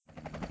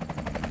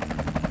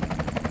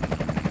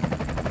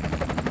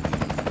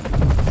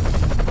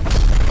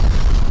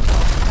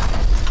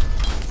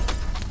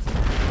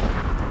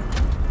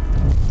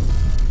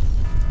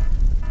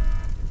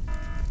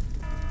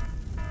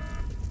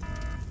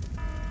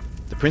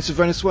The Prince of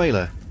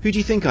Venezuela. Who do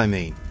you think I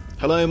mean?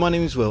 Hello, my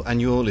name is Will, and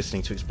you're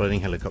listening to Exploding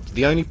Helicopter,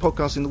 the only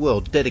podcast in the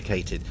world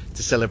dedicated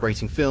to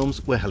celebrating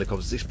films where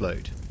helicopters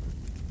explode.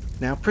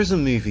 Now,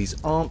 prison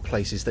movies aren't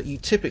places that you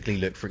typically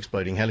look for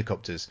exploding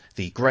helicopters.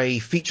 The grey,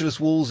 featureless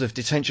walls of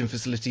detention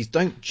facilities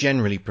don't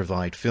generally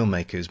provide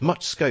filmmakers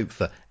much scope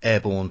for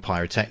airborne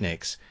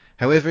pyrotechnics.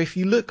 However, if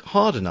you look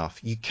hard enough,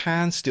 you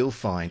can still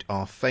find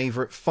our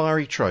favourite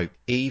fiery trope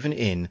even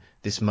in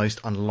this most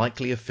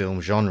unlikely of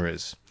film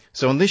genres.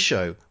 So on this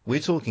show,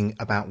 we're talking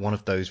about one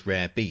of those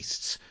rare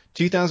beasts,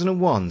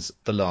 2001's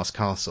The Last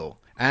Castle,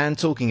 and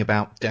talking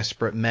about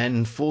desperate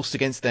men forced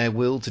against their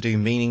will to do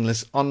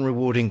meaningless,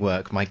 unrewarding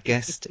work. My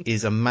guest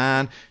is a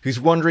man who's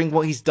wondering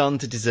what he's done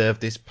to deserve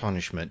this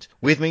punishment.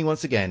 With me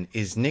once again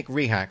is Nick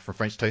Rehak from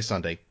French Toast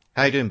Sunday.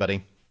 How you doing,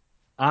 buddy?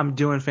 I'm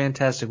doing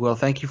fantastic, Will.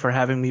 Thank you for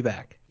having me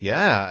back.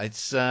 Yeah,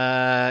 it's, you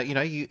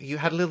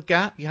had a little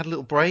gap, you had a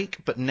little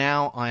break, but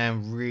now I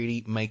am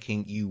really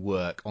making you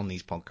work on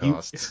these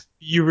podcasts.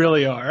 You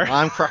really are.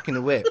 I'm cracking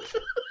the whip.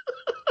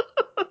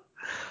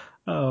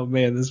 Oh,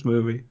 man, this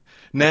movie.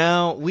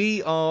 Now,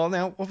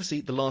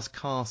 obviously, The Last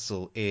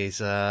Castle is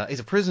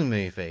a prison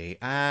movie,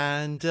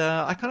 and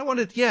I kind of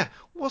wondered,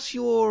 what's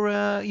your,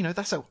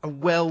 that's a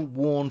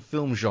well-worn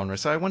film genre,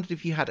 so I wondered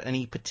if you had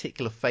any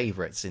particular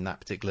favourites in that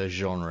particular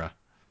genre.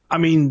 I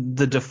mean,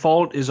 the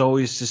default is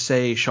always to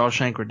say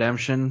Shawshank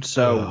Redemption,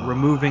 so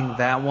removing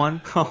that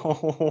one.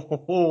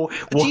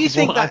 Do you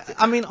think that?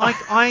 I mean,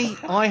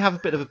 I have a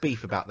bit of a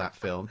beef about that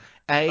film.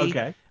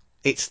 Okay.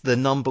 It's the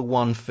number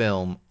one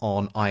film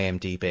on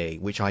IMDb,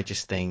 which I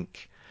just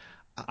think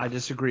I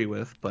disagree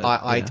with, but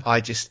I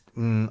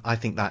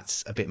think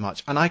that's a bit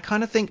much. And I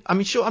kind of think, I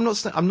mean, sure, I'm not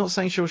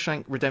saying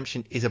Shawshank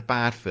Redemption is a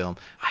bad film.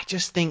 I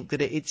just think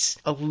that it's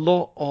a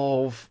lot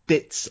of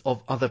bits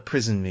of other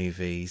prison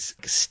movies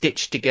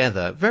stitched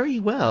together very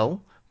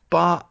well,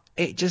 but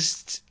it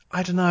just,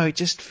 I don't know, it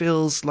just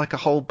feels like a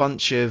whole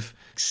bunch of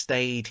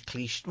staid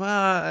cliche.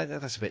 Well,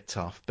 that's a bit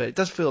tough, but it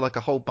does feel like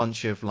a whole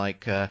bunch of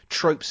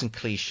tropes and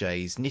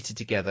cliches knitted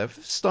together,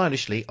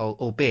 stylishly,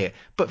 albeit.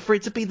 But for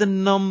it to be the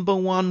number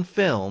one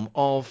film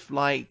of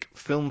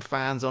film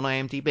fans on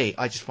IMDb,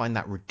 I just find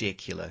that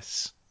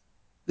ridiculous.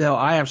 No,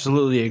 I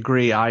absolutely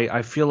agree.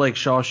 I feel like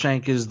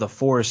Shawshank is the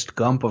Forrest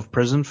Gump of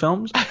prison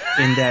films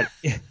in that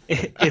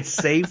it's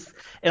safe.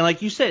 And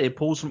like you said, it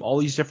pulls from all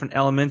these different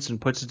elements and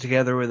puts it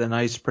together with a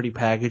nice, pretty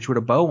package with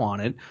a bow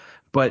on it.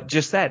 But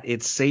just that,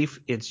 it's safe.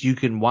 You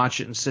can watch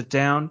it and sit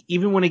down.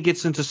 Even when it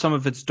gets into some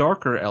of its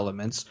darker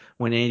elements,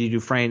 when Andy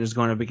Dufresne is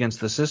going up against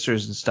the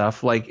sisters and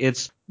stuff,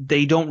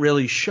 they don't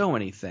really show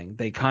anything.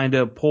 They kind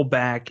of pull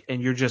back,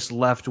 and you're just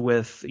left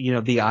with,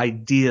 the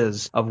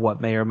ideas of what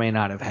may or may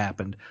not have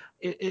happened.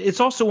 It's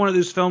also one of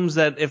those films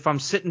that if I'm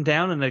sitting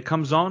down and it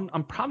comes on,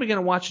 I'm probably going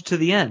to watch it to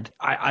the end.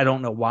 I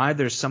don't know why.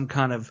 There's some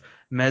kind of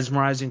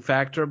mesmerizing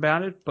factor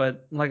about it,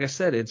 but like I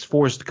said, it's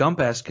Forrest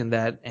Gump-esque in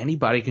that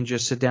anybody can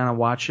just sit down and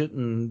watch it,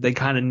 and they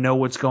kind of know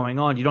what's going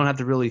on. You don't have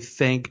to really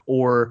think,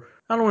 or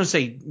I don't want to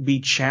say be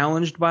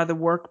challenged by the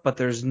work, but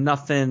there's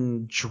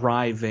nothing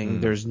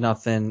driving. There's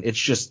nothing. It's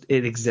just,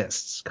 it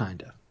exists,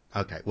 kind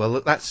of. Okay, well,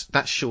 that's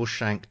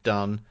Shawshank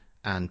done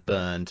and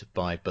burned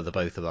by the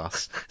both of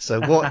us.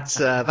 So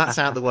that's out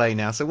of the way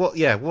now. So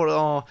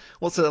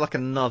what's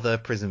another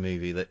prison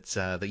movie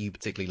that you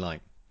particularly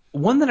like?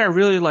 One that I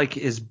really like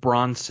is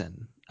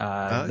Bronson,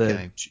 Okay.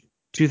 the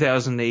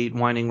 2008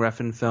 Winding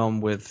Refn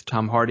film with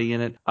Tom Hardy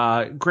in it.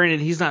 Granted,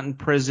 he's not in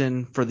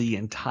prison for the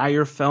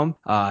entire film.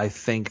 I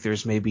think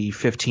there's maybe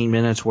 15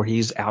 minutes where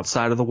he's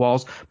outside of the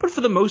walls, but for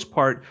the most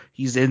part,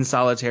 he's in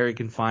solitary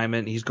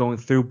confinement. He's going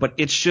through, but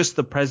it's just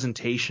the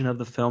presentation of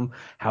the film,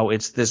 how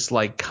it's this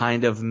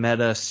kind of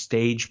meta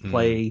stage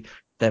play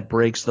that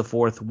breaks the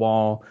fourth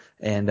wall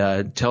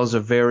and tells a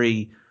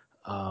very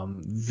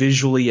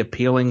visually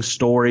appealing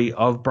story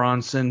of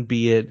Bronson,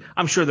 be it,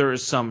 I'm sure there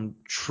is some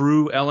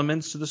true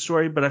elements to the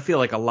story, but I feel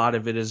like a lot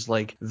of it is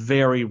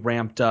very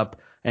ramped up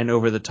and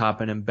over the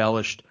top and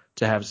embellished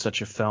to have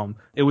such a film.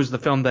 It was the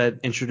film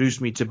that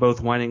introduced me to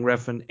both Winding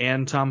Refn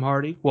and Tom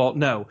Hardy. Well,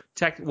 no,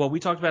 we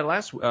talked about it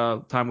last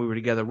time we were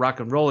together. Rock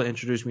and Rolla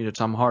introduced me to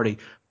Tom Hardy,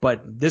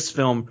 but this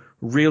film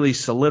really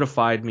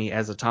solidified me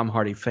as a Tom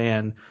Hardy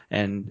fan,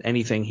 and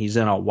anything he's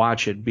in, I'll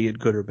watch it, be it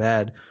good or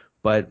bad.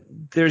 But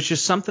there's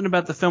just something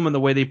about the film and the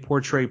way they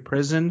portray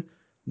prison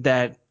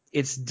that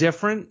it's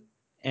different.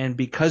 And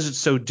because it's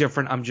so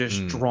different, I'm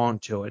just drawn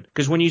to it.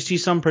 Because when you see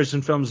some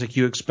prison films,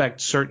 you expect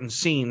certain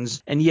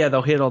scenes, and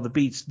they'll hit all the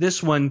beats.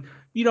 This one,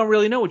 you don't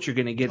really know what you're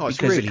going to get because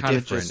it's really it kind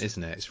different, of just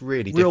isn't it? It's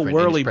really real different in its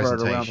whirly-bird around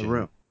the presentation.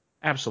 room.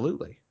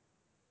 Absolutely.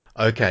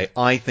 Okay,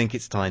 I think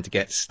it's time to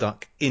get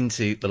stuck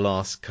into The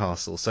Last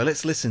Castle. So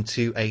let's listen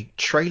to a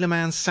Trailer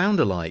Man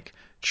sound-alike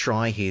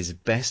try his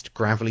best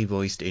gravelly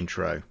voiced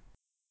intro.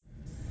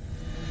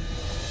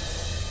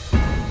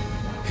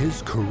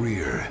 His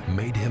career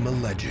made him a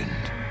legend.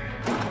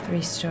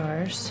 3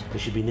 stars. They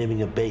should be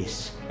naming a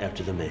base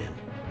after the man,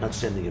 not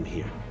sending him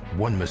here.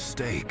 One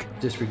mistake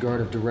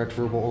Disregard of direct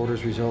verbal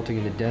orders resulting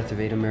in the death of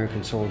 8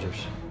 American soldiers.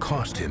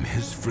 cost him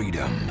his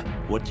freedom.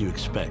 What do you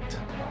expect?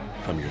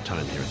 from your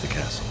time here at the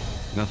castle?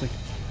 Nothing.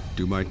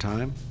 Do my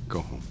time, go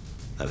home.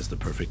 That is the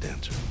perfect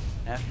answer.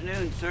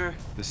 Afternoon, sir.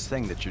 This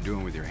thing that you're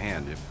doing with your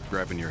hand, you're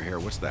grabbing your hair,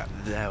 what's that?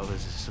 That was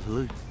a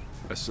salute.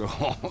 So,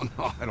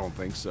 no, I don't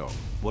think so.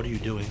 What are you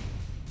doing?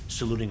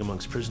 Saluting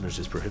amongst prisoners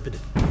is prohibited.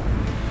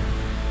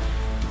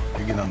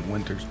 You get on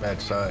Winter's bad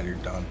side, you're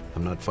done.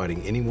 I'm not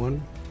fighting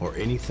anyone or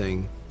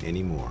anything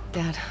anymore.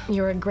 Dad,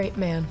 you're a great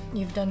man.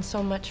 You've done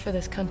so much for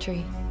this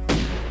country.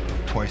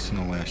 Twice in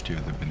the last year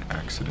there have been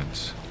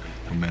accidents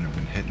where men have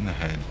been hit in the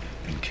head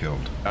and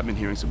killed. I've been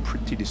hearing some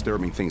pretty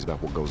disturbing things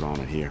about what goes on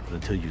in here. But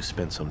until you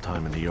spend some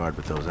time in the yard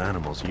with those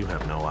animals, you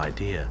have no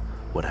idea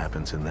what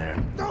happens in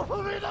there.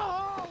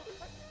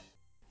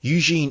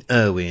 Eugene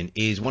Irwin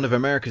is one of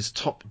America's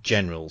top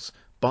generals,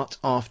 but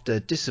after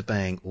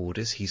disobeying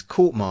orders, he's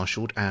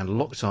court-martialed and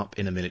locked up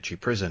in a military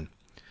prison.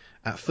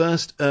 At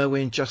first,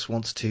 Irwin just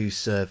wants to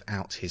serve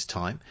out his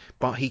time,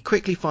 but he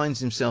quickly finds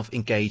himself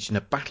engaged in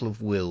a battle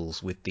of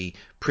wills with the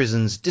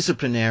prison's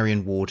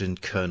disciplinarian warden,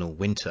 Colonel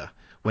Winter.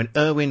 When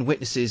Irwin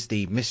witnesses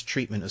the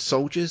mistreatment of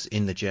soldiers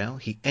in the jail,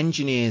 he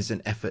engineers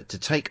an effort to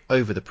take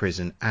over the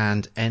prison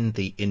and end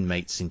the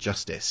inmates'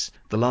 injustice.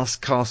 The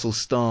Last Castle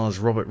stars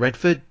Robert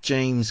Redford,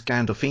 James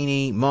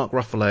Gandolfini, Mark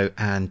Ruffalo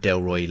and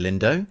Delroy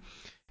Lindo.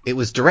 It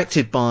was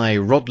directed by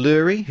Rod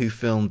Lurie, who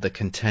filmed The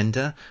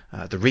Contender,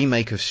 the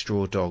remake of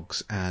Straw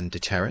Dogs and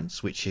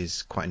Deterrence, which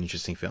is quite an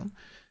interesting film.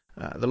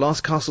 The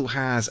Last Castle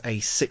has a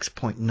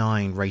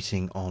 6.9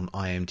 rating on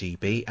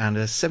IMDb and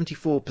a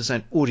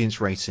 74% audience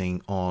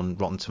rating on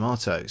Rotten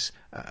Tomatoes.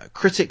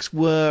 Critics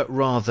were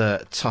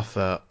rather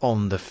tougher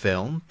on the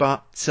film,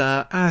 but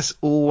as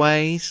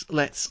always,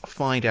 let's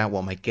find out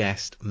what my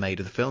guest made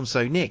of the film.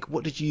 So, Nick,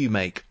 what did you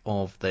make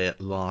of The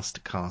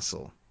Last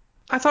Castle?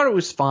 I thought it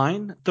was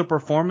fine. The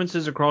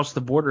performances across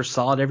the board are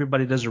solid.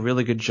 Everybody does a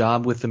really good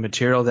job with the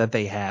material that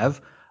they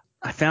have.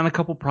 I found a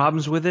couple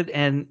problems with it,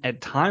 and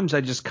at times I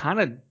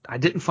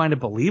didn't find it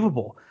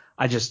believable.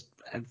 I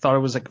thought it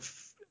was like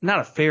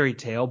not a fairy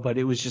tale, but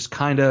it was just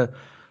kind of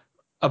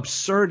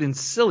absurd and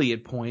silly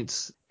at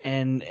points.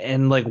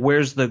 And like,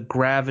 where's the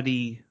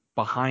gravity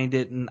behind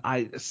it? And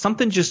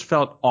something just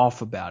felt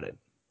off about it.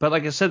 But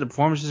like I said, the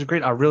performances are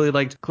great. I really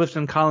liked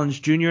Clifton Collins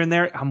Jr. in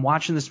there. I'm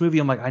watching this movie.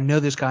 I'm like, I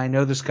know this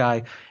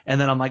guy. And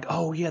then I'm like,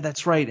 oh, yeah,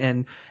 that's right.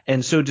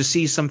 And so to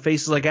see some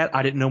faces like that,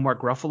 I didn't know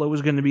Mark Ruffalo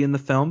was going to be in the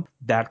film.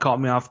 That caught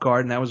me off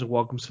guard, and that was a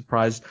welcome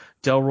surprise.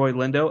 Delroy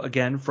Lindo,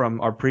 again, from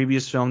our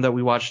previous film that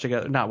we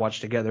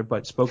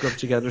but spoke of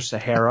together,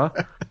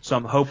 Sahara. So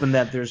I'm hoping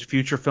that there's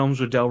future films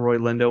with Delroy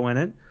Lindo in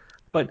it.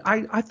 But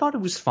I thought it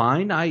was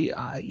fine.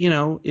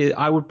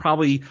 I would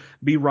probably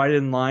be right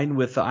in line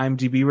with the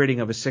IMDb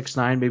rating of a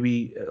 6.9,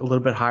 maybe a little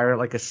bit higher,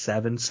 like a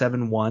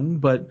 7.1.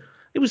 But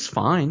it was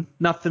fine.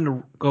 Nothing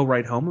to go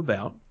right home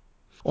about.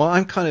 Well,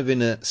 I'm kind of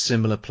in a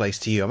similar place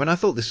to you. I mean, I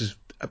thought this was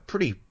a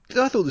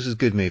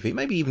good movie,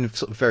 maybe even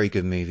sort of very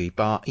good movie.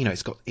 But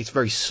it's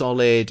very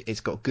solid.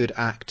 It's got good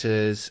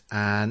actors,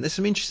 and there's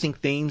some interesting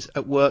themes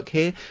at work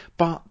here.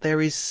 But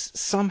there's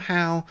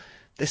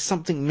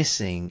something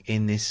missing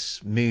in this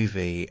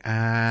movie,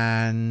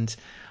 and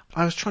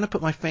I was trying to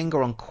put my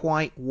finger on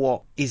quite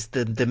what is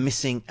the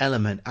missing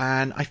element,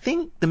 and I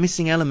think the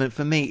missing element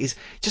for me is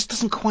just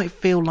doesn't quite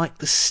feel like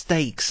the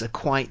stakes are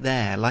quite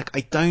there. Like,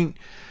 I don't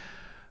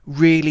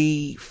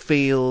really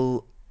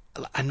feel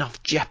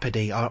enough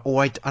jeopardy,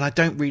 and I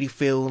don't really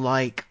feel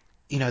like,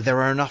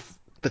 there are enough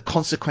the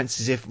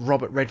consequences if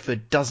Robert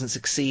Redford doesn't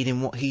succeed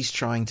in what he's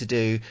trying to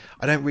do.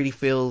 I don't really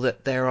feel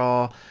that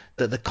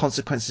that the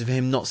consequences of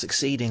him not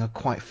succeeding are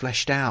quite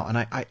fleshed out, and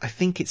I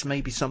think it's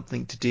maybe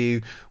something to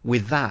do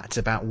with that,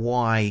 about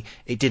why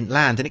it didn't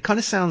land. And it kind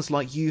of sounds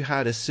like you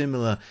had a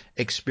similar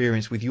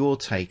experience with your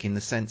take, in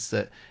the sense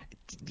that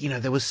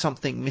there was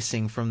something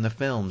missing from the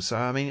film. So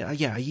I mean,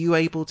 are you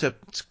able to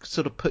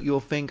sort of put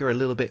your finger a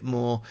little bit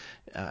more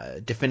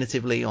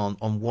definitively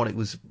on what it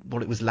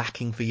was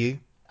lacking for you?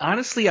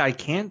 Honestly, I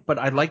can't, but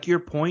I like your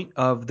point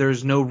of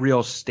there's no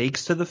real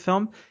stakes to the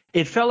film.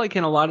 It felt like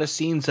in a lot of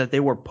scenes that they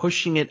were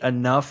pushing it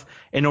enough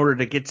in order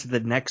to get to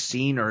the next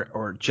scene,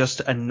 or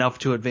just enough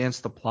to advance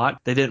the plot.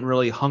 They didn't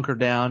really hunker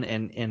down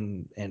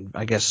and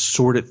I guess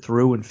sort it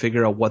through and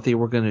figure out what they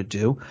were going to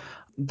do.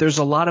 There's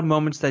a lot of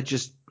moments that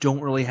just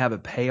don't really have a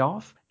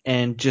payoff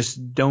and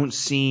just don't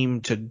seem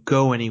to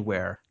go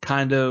anywhere.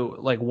 Kind of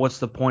like, what's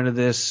the point of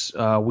this?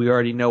 We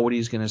already know what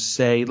he's going to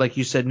say. Like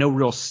you said, no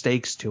real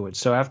stakes to it.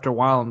 So after a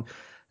while,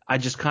 I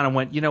just kind of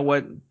went, you know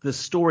what? The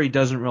story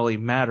doesn't really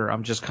matter.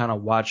 I'm just kind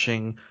of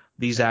watching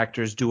these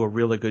actors do a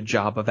really good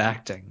job of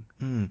acting.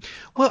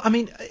 Well, I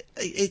mean,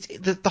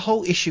 the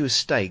whole issue of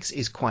stakes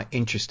is quite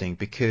interesting,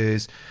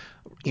 because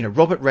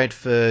Robert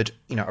Redford,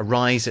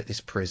 arrives at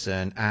this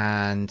prison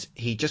and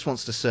he just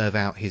wants to serve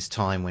out his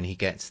time when he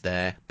gets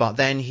there. But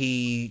then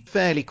he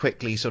fairly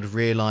quickly sort of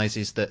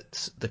realizes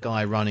that the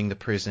guy running the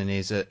prison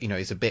is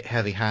a bit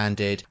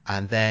heavy-handed.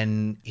 And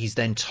then he's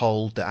then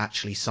told that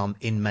actually some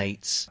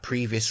inmates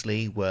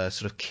previously were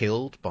sort of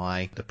killed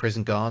by the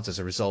prison guards as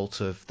a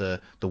result of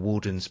the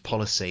warden's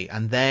policy.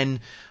 And then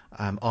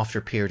after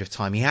a period of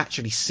time, he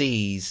actually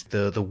sees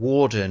the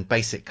warden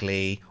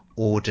basically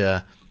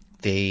order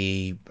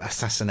the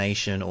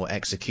assassination or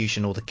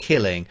execution or the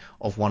killing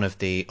of one of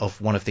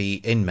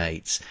the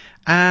inmates.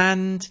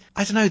 And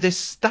I don't know,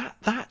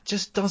 that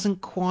just doesn't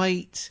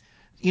quite,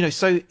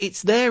 so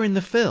it's there in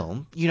the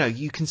film.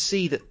 You can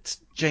see that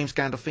James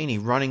Gandolfini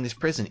running this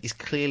prison is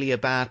clearly a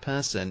bad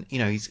person.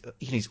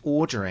 He's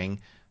ordering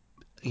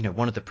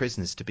one of the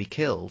prisoners to be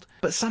killed,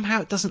 but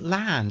somehow it doesn't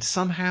land.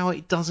 Somehow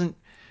it doesn't.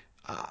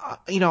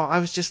 I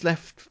was just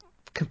left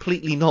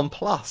completely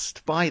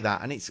nonplussed by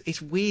that, and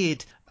it's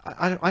weird.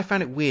 I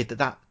found it weird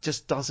that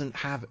just doesn't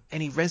have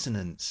any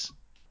resonance.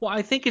 Well,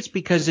 I think it's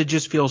because it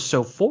just feels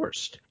so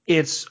forced.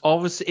 It's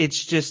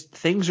just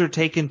things are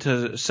taken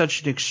to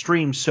such an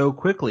extreme so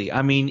quickly.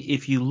 I mean,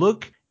 if you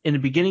look in the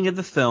beginning of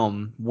the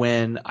film,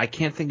 when I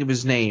can't think of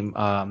his name,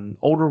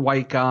 older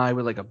white guy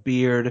with like a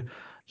beard,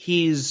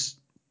 he's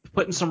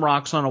putting some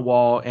rocks on a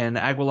wall, and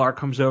Aguilar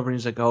comes over and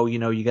he's like, oh,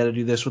 you got to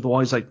do this with the wall.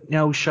 He's like,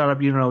 no, shut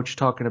up. You don't know what you're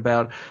talking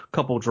about. A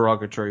couple of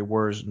derogatory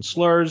words and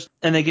slurs.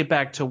 And they get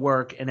back to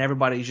work and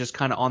everybody's just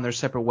kind of on their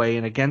separate way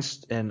and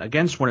against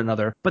one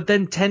another. But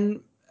then 10,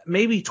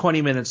 maybe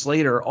 20 minutes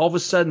later, all of a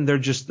sudden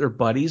they're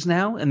buddies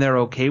now and they're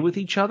okay with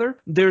each other.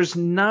 There's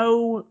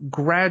no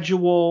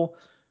gradual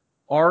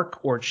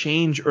arc or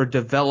change or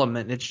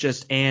development. It's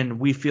just, and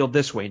we feel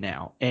this way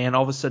now, and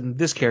all of a sudden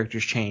this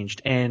character's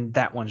changed and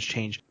that one's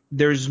changed.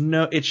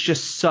 It's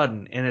just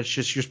sudden, and it's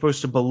just, you're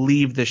supposed to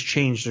believe this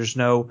change. There's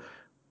no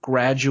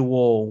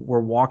gradual, we're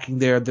walking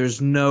there.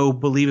 There's no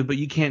believe it, but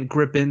you can't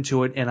grip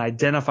into it and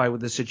identify with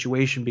the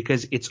situation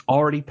because it's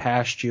already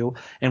past you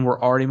and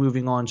we're already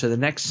moving on to the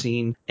next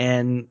scene.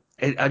 And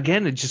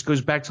again, it just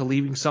goes back to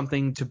leaving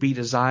something to be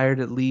desired.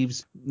 It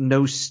leaves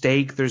no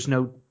stake. There's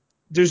no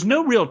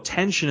real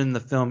tension in the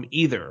film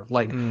either.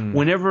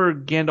 Whenever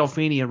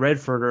Gandolfini and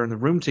Redford are in the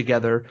room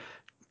together,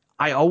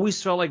 I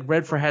always felt like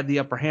Redford had the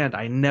upper hand.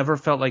 I never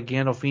felt like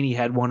Gandolfini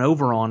had one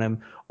over on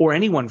him, or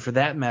anyone for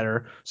that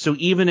matter. So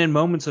even in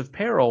moments of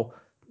peril,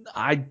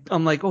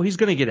 I'm like, oh, he's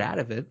going to get out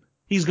of it.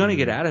 He's going to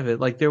get out of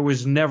it. Like, there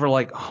was never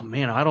like, oh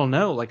man, I don't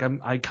know. Like,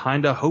 I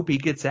kind of hope he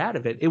gets out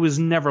of it. It was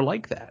never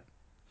like that.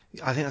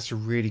 I think that's a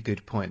really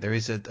good point. There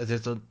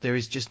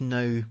is just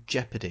no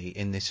jeopardy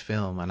in this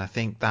film, and I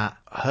think that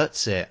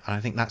hurts it. And I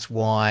think that's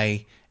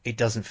why it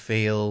doesn't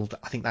feel.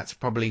 I think that's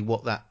probably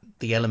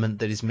the element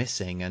that is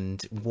missing,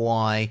 and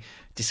why,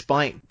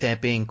 despite there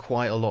being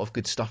quite a lot of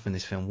good stuff in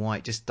this film,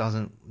 why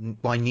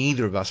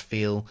neither of us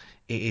feel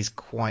it is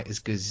quite as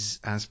good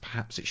as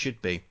perhaps it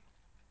should be.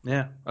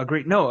 Yeah,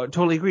 agreed. No,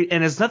 totally agreed.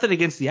 And it's nothing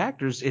against the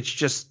actors. It's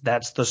just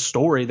that's the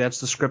story.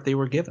 That's the script they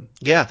were given.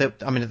 Yeah,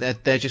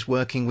 they're just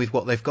working with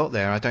what they've got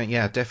there. I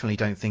definitely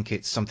don't think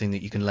it's something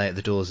that you can lay at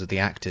the doors of the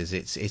actors.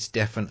 It's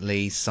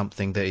definitely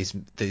something that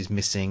is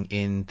missing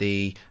in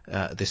the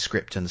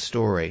script and the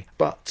story.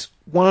 But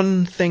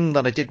one thing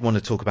that I did want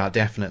to talk about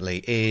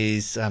definitely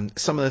is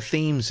some of the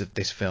themes of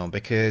this film,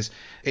 because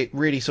it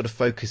really sort of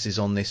focuses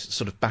on this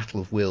sort of battle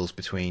of wills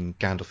between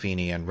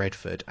Gandolfini and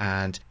Redford,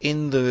 and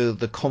in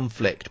the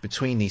conflict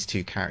between these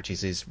two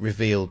characters is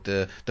revealed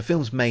the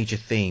film's major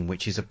theme,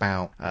 which is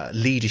about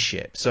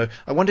leadership. So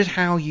I wondered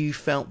how you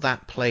felt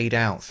that played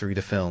out through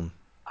the film.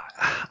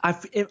 I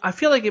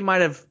feel like it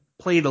might have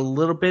played a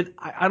little bit.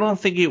 I don't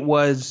think it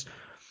was.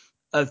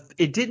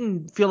 It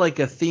didn't feel like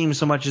a theme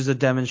so much as a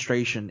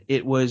demonstration.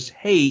 It was,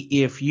 hey,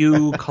 if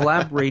you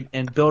collaborate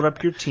and build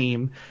up your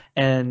team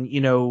and,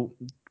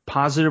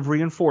 positive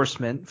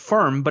reinforcement,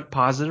 firm but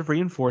positive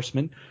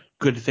reinforcement,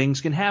 good things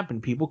can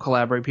happen. People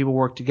collaborate, people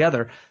work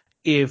together.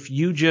 If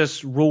you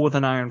just rule with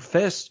an iron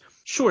fist,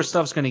 sure,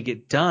 stuff's going to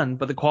get done,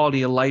 but the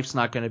quality of life's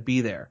not going to be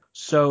there.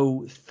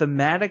 So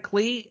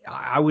thematically,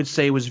 I would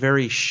say it was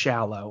very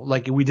shallow.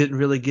 Like, we didn't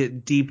really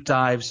get deep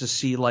dives to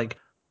see, like,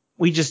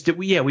 we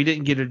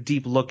didn't get a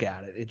deep look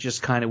at it. It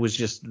just kind of was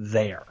just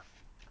there.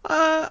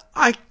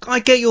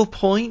 I get your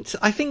point.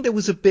 I think there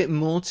was a bit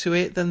more to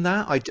it than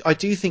that. I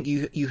do think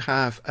you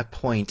have a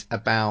point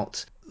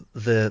about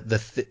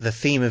the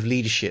theme of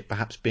leadership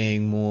perhaps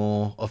being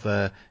more of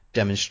a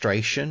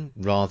demonstration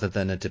rather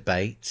than a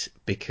debate,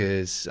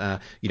 because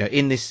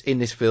in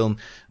this film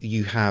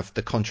you have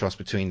the contrast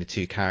between the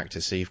two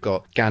characters. So you've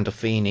got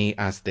Gandolfini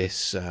as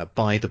this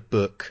by the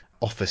book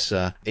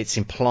officer. It's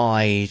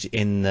implied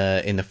in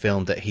the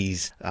film that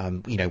he's,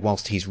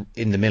 whilst he's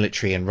in the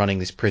military and running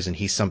this prison,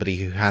 he's somebody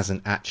who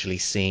hasn't actually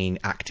seen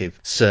active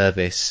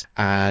service,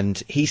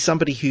 and he's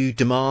somebody who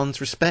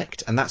demands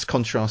respect, and that's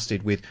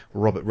contrasted with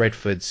Robert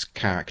Redford's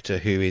character,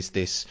 who is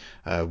this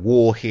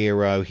war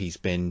hero. He's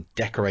been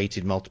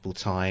decorated multiple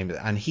times,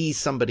 and he's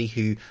somebody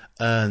who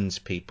earns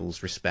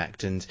people's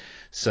respect. And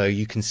so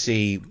you can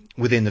see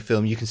within the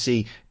film, you can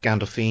see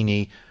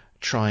Gandolfini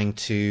trying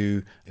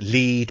to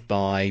lead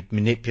by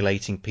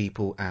manipulating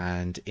people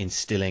and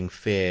instilling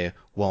fear,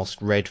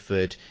 whilst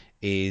Redford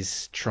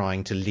is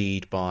trying to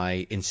lead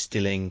by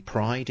instilling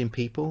pride in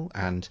people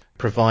and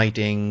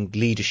providing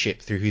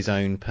leadership through his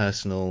own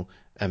personal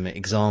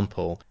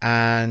example.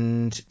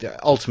 And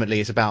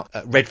ultimately it's about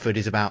Redford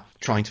is about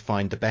trying to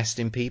find the best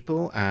in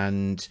people,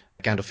 and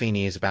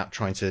Gandolfini is about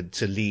trying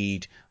to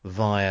lead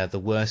via the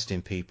worst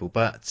in people.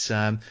 But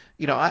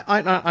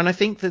I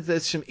think that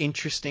there's some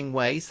interesting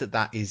ways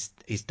that is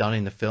done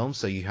in the film.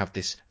 So you have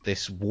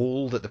this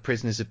wall that the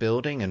prisoners are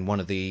building, and one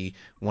of the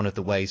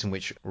ways in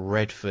which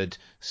Redford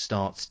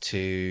starts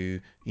to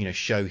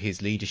show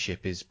his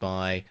leadership is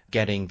by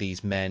getting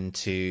these men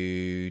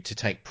to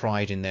take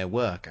pride in their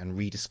work and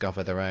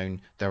rediscover their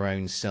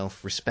own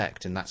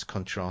self-respect. And that's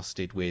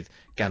contrasted with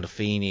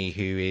Gandolfini,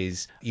 who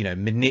is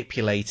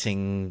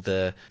manipulating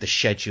the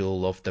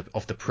schedule of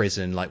the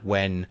prison, like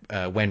when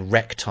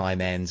rec time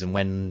ends and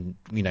when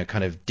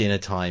kind of dinner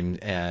time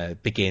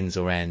begins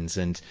or ends,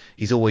 and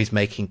he's always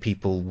making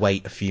people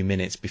wait a few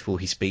minutes before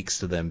he speaks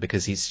to them,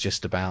 because he's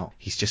just about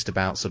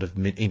sort of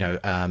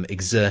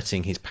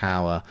exerting his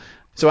power.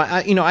 So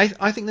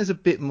I think there's a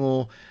bit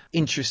more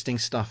interesting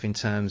stuff in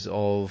terms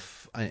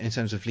of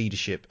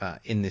leadership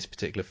in this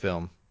particular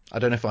film. I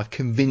don't know if I've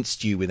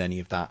convinced you with any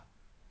of that.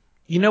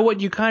 You know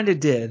what, you kind of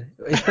did,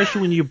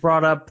 especially when you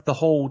brought up the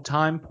whole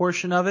time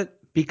portion of it,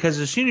 because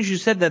as soon as you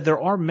said that,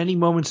 there are many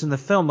moments in the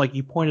film, like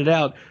you pointed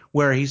out,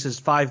 where he says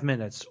 5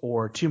 minutes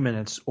or 2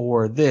 minutes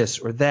or this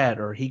or that,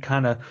 or he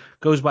kind of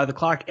goes by the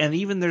clock. And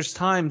even there's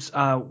times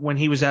when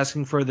he was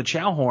asking for the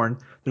chow horn,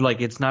 they're like,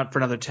 it's not for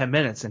another 10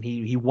 minutes, and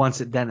he wants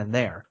it then and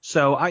there.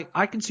 So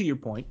I can see your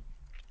point.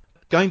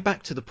 Going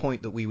back to the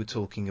point that we were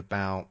talking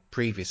about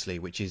previously,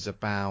 which is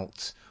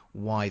about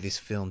why this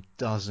film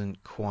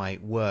doesn't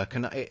quite work.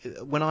 And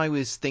when I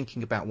was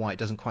thinking about why it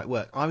doesn't quite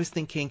work, I was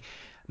thinking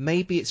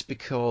maybe it's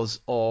because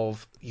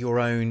of your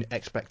own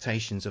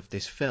expectations of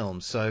this film.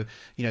 So,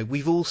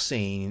 we've all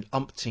seen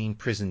umpteen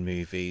prison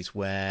movies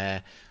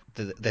where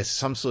there's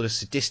some sort of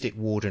sadistic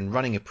warden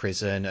running a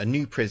prison, a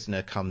new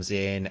prisoner comes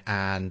in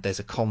and there's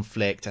a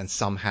conflict, and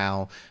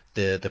somehow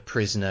the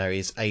prisoner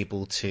is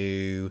able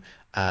to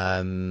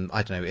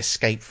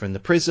escape from the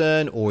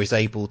prison, or is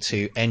able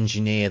to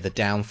engineer the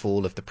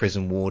downfall of the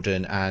prison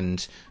warden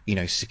and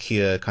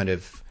secure kind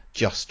of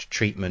just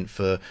treatment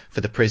for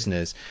the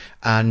prisoners.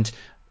 And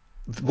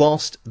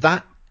whilst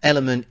that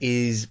element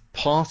is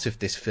part of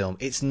this film,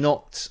 it's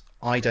not,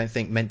 I don't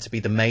think, meant to be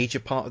the major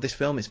part of this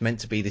film. It's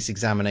meant to be this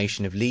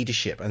examination of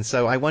leadership. And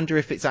so I wonder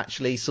if it's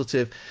actually sort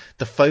of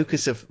the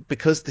focus of,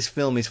 because this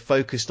film is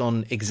focused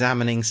on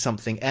examining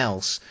something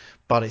else,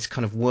 but it's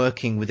kind of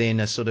working within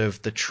a sort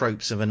of the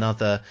tropes of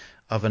another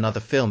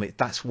film.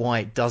 That's why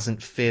it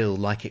doesn't feel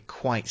like it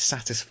quite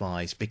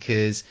satisfies,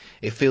 because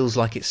it feels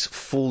like it's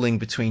falling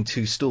between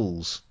two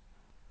stools.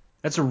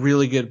 That's a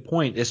really good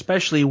point,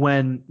 especially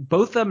when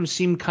both of them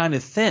seem kind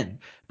of thin.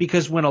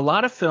 Because when a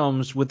lot of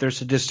films with their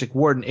sadistic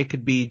warden, it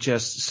could be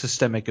just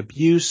systemic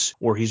abuse,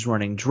 or he's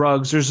running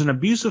drugs. There's an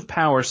abuse of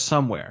power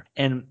somewhere.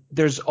 And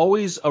there's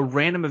always a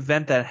random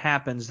event that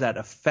happens that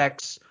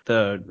affects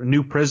the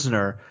new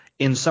prisoner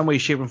in some way,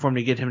 shape, and form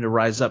to get him to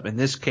rise up. In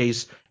this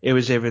case, it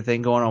was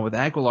everything going on with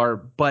Aguilar.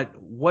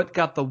 But what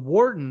got the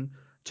warden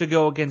to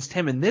go against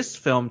him in this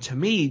film, to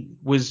me,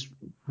 was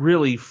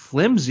really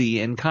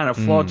flimsy and kind of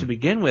flawed to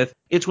begin with.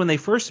 It's when they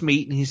first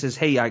meet and he says,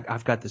 hey,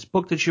 I've got this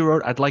book that you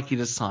wrote. I'd like you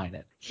to sign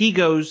it. He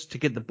goes to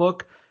get the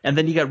book, and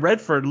then you got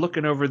Redford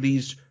looking over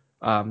these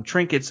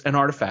trinkets and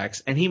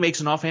artifacts, and he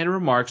makes an offhanded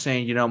remark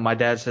saying, my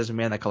dad says a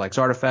man that collects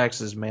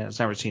artifacts is a man that's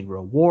never seen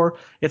real war,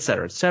 et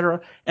cetera, et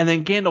cetera. And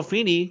then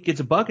Gandolfini gets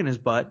a bug in his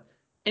butt,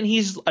 and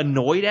he's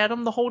annoyed at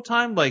him the whole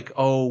time, like,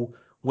 oh,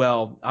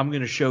 well, I'm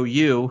going to show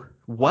you.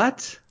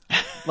 What?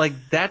 Like,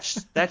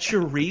 that's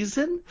your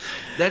reason?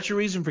 That's your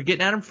reason for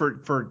getting at him,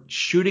 for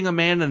shooting a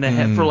man in the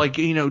head,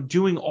 for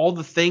doing all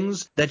the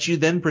things that you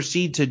then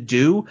proceed to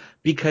do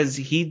because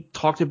he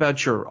talked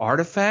about your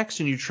artifacts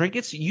and your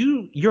trinkets?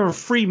 You're a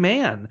free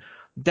man.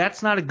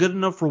 That's not a good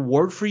enough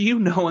reward for you,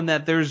 knowing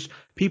that there's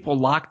people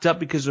locked up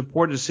because of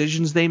poor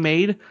decisions they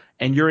made,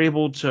 and you're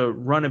able to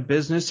run a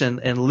business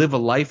and live a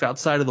life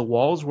outside of the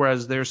walls,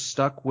 whereas they're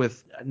stuck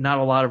with not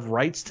a lot of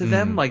rights to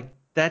them. Like,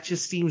 that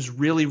just seems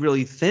really,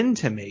 really thin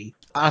to me.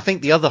 I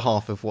think the other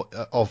half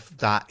of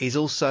that is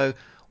also,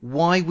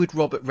 why would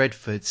Robert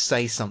Redford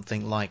say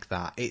something like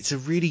that? It's a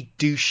really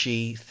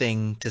douchey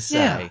thing to say.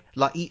 Yeah.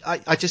 Like,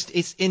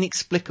 it's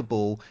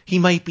inexplicable. He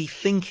may be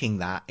thinking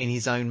that in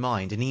his own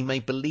mind, and he may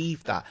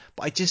believe that,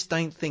 but I just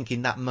don't think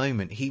in that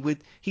moment he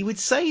would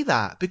say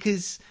that,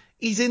 because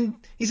he's in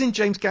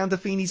James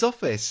Gandolfini's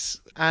office,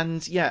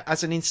 and yeah,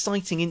 as an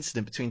inciting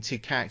incident between two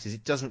characters,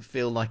 it doesn't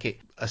feel like it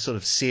sort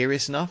of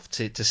serious enough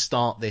to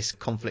start this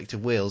conflict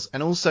of wills.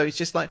 And also, it's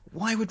just like,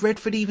 why would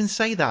Redford even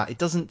say that? It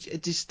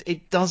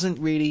doesn't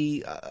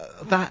really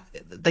that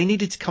they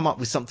needed to come up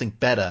with something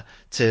better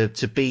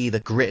to be the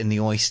grit in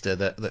the oyster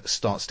that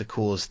starts to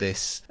cause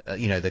this,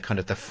 the kind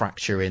of the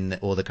fracture in,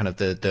 or the kind of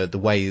the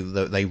way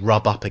that they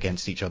rub up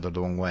against each other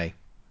the wrong way.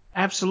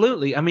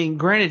 Absolutely. I mean,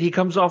 granted, he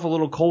comes off a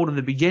little cold in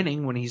the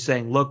beginning when he's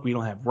saying, look, we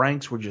don't have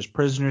ranks. We're just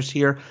prisoners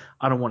here.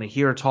 I don't want to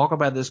hear or talk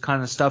about this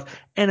kind of stuff.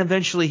 And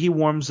eventually he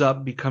warms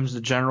up, becomes the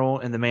general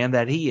and the man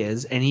that he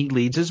is, and he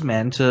leads his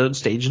men to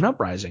stage an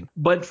uprising.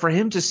 But for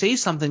him to say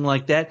something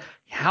like that,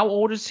 how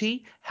old is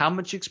he? How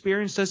much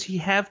experience does he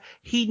have?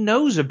 He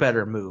knows a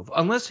better move.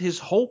 Unless his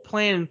whole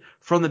plan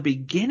from the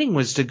beginning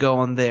was to go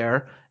on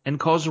there and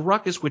cause a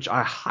ruckus, which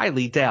I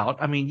highly doubt.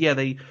 I mean, yeah,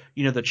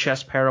 the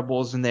chess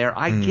parables in there.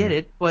 I get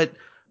it, but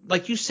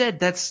like you said,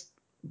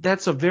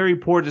 that's a very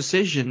poor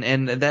decision,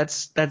 and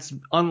that's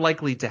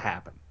unlikely to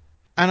happen.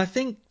 And I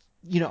think,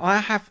 I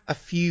have a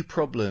few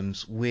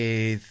problems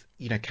with,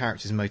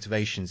 characters'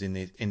 motivations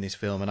in this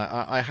film, and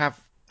I have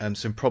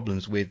some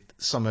problems with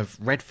some of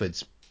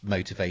Redford's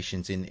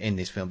motivations in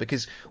this film,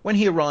 because when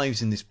he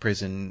arrives in this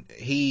prison,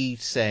 he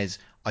says,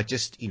 I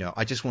just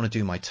want to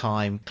do my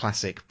time,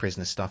 classic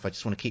prisoner stuff. I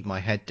just want to keep my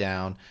head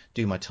down,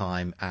 do my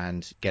time,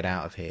 and get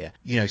out of here.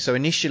 So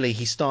initially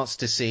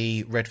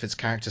Redford's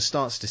character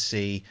starts to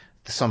see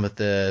some of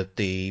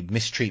the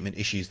mistreatment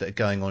issues that are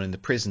going on in the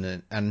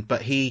prison,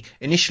 but he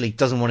initially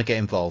doesn't want to get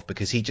involved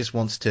because he just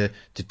wants to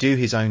do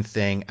his own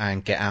thing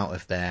and get out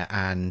of there.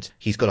 And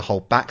he's got a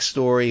whole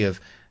backstory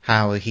of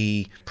how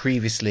he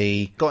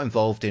previously got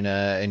involved in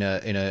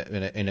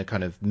a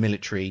kind of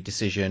military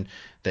decision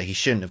that he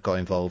shouldn't have got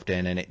involved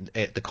in, and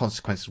the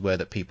consequences were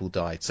that people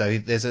died. So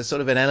there's a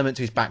sort of an element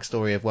to his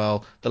backstory of,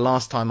 well, the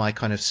last time I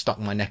kind of stuck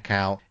my neck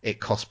out, it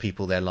cost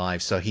people their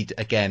lives. So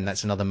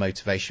that's another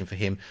motivation for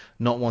him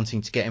not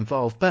wanting to get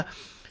involved. But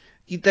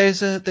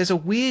there's a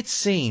weird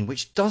scene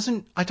which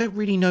I don't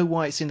really know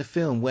why it's in the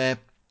film, where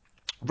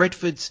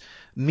Redford's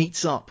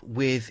meets up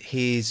with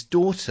his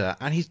daughter,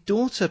 and his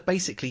daughter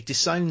basically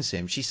disowns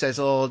him. She says,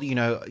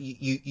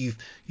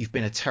 you've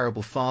been a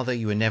terrible father,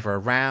 you were never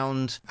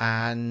around,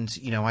 and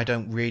I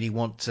don't really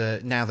want to,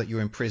 now that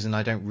you're in prison,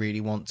 I don't really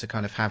want to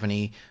kind of have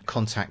any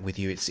contact with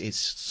you. It's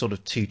sort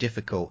of too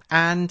difficult.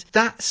 And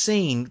that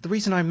scene, the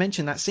reason I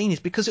mention that scene is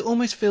because it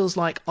almost feels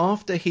like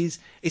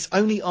it's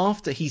only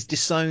after he's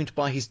disowned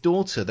by his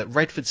daughter that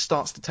Redford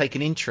starts to take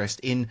an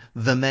interest in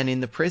the men in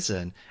the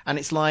prison. And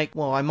it's like,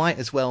 well, I might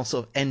as well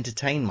sort of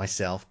entertain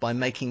myself by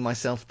making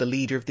myself the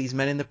leader of these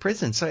men in the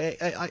prison. So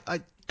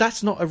I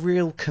that's not a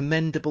real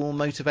commendable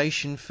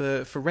motivation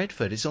for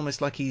Redford. It's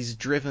almost like he's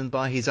driven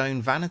by his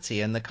own vanity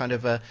and the kind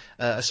of a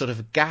sort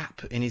of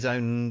gap in his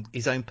own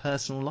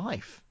personal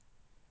life.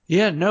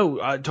 Yeah, no,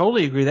 I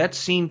totally agree. That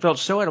scene felt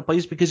so out of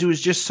place because it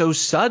was just so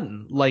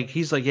sudden. Like,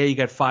 he's like, yeah, you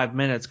got 5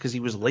 minutes, because he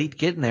was late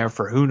getting there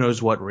for who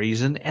knows what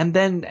reason. And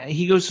then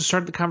he goes to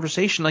start the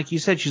conversation. Like you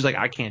said, she's like,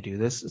 I can't do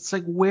this. It's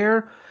like,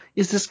 where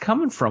is this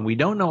coming from? We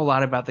don't know a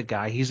lot about the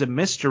guy. He's a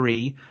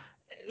mystery.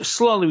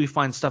 Slowly we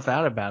find stuff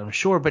out about him,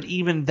 sure, but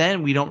even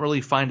then we don't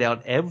really find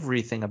out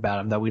everything about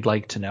him that we'd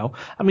like to know.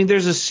 I mean,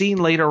 there's a scene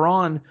later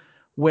on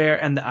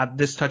where, and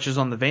this touches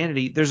on the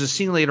vanity, there's a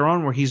scene later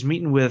on where he's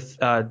meeting with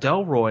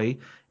Delroy,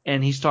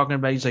 and he's talking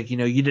about, he's like, you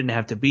didn't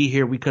have to be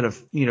here. We could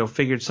have,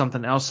 figured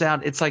something else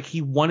out. It's like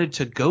he wanted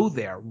to go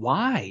there.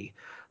 Why?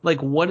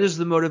 Like, what is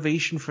the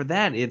motivation for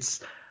that?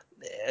 It's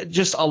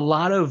just a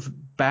lot of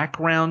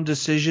background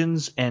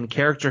decisions and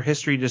character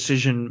history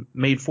decision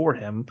made for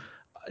him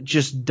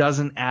just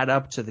doesn't add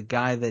up to the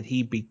guy that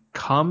he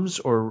becomes,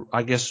 or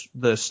I guess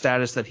the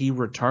status that he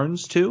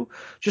returns to.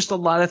 Just a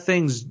lot of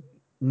things,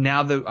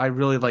 now that I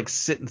really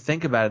sit and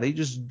think about it, they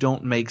just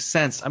don't make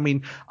sense. I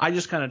mean, I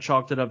just kind of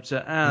chalked it up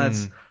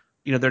to,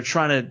 they're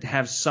trying to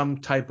have some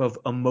type of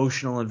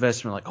emotional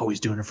investment, like, oh, he's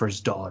doing it for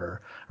his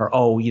daughter, or,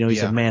 oh,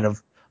 he's a man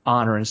of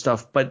honor and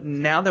stuff. But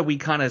now that we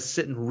kind of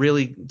sit and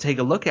really take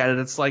a look at it,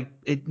 it's like,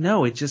 it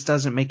just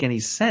doesn't make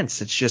any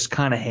sense. It's just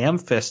kind of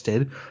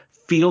ham-fisted.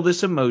 Feel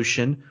this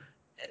emotion.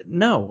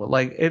 No,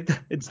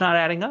 it's not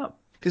adding up.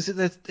 Because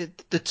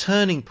the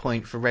turning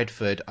point for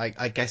Redford,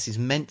 I guess, is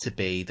meant to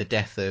be the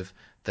death of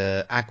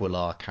the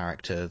Aguilar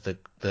character,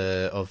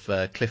 of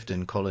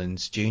Clifton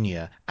Collins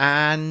Jr.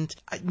 And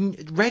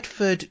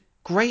Redford,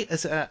 great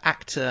as an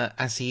actor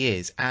as he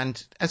is,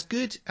 and as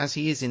good as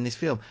he is in this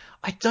film,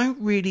 I don't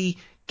really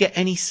get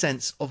any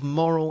sense of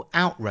moral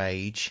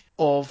outrage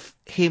of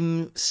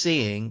him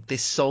seeing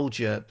this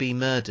soldier be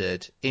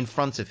murdered in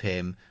front of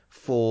him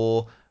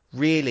for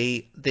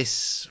really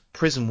this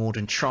prison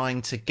warden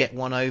trying to get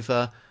one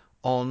over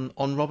on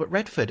Robert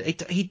Redford.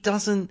 He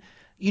doesn't,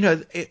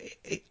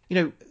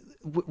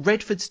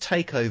 Redford's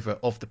takeover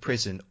of the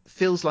prison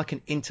feels like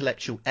an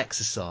intellectual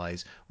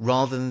exercise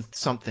rather than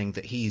something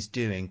that he is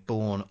doing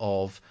born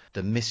of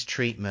the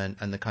mistreatment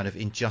and the kind of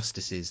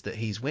injustices that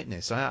he's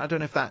witnessed. I don't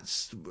know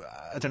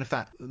if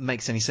that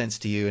makes any sense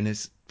to you, and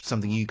it's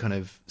something you kind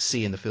of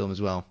see in the film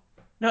as well.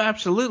 No,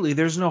 absolutely.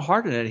 There's no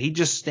heart in it. He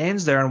just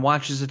stands there and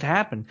watches it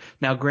happen.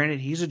 Now,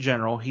 granted, he's a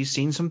general. He's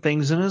seen some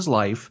things in his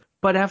life.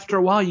 But after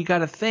a while, you got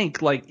to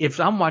think, like, if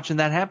I'm watching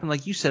that happen,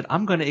 like you said,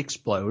 I'm going to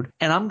explode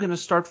and I'm going to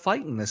start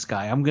fighting this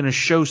guy. I'm going to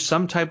show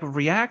some type of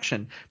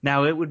reaction.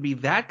 Now, it would be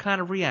that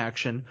kind of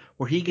reaction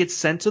where he gets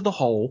sent to the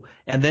hole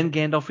and then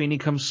Gandolfini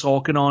comes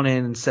sulking on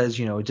in and says,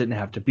 you know, it didn't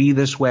have to be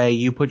this way.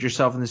 You put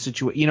yourself in this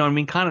situation. You know what I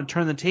mean? Kind of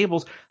turn the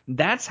tables.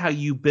 That's how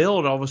you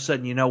build all of a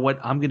sudden, you know what?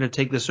 I'm going to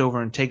take this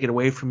over and take it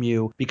away from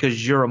you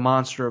because you're a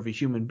monster of a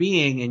human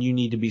being and you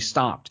need to be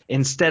stopped.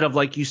 Instead of,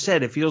 like you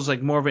said, it feels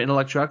like more of an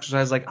intellectual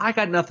exercise. Like, I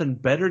got nothing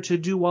better to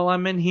do while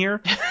I'm in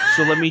here,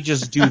 so let me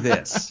just do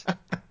this.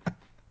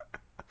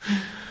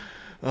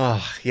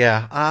 Oh,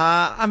 yeah.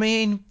 I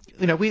mean,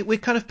 you know, we're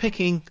kind of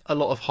picking a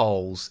lot of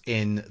holes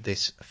in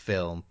this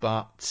film,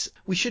 but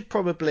we should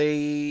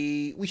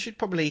probably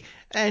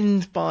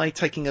end by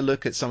taking a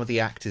look at some of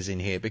the actors in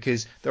here,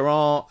 because there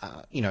are,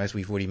 you know, as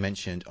we've already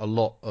mentioned, a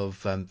lot of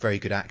very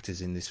good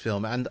actors in this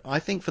film, and I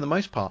think for the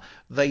most part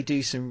they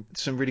do some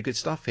really good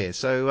stuff here.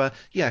 So,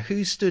 yeah,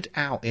 who stood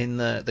out in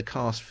the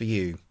cast for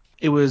you?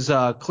 It was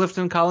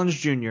Clifton Collins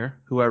Jr.,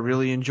 who I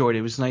really enjoyed.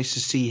 It was nice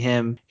to see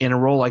him in a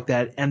role like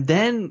that. And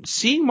then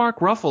seeing Mark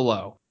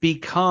Ruffalo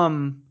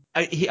become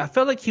I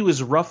felt like he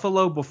was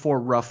Ruffalo before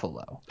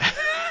Ruffalo.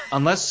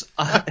 Unless,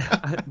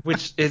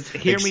 which is,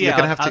 hear me out. You're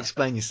going to have to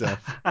explain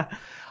yourself.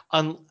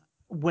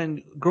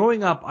 When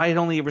growing up, I had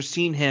only ever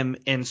seen him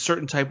in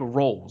certain type of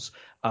roles.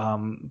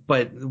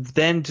 But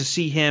then to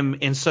see him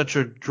in such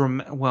a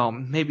well,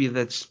 maybe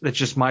that's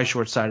just my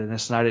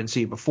short-sightedness and I didn't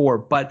see it before,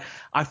 but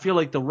I feel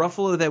like the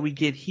Ruffalo that we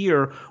get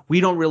here, we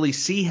don't really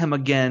see him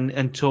again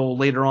until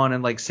later on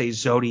in, like, say,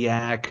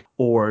 Zodiac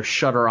or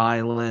Shutter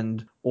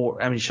Island,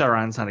 or, I mean, Shutter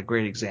Island's not a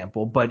great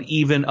example, but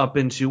even up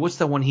into, what's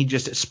the one he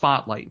just,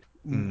 Spotlight,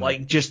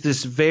 like just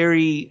this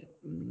very,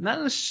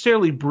 not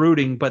necessarily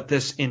brooding, but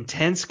this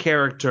intense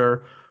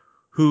character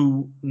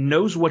who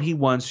knows what he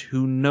wants,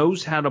 who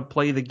knows how to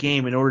play the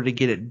game in order to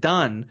get it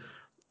done.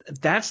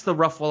 That's the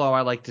Ruffalo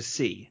I like to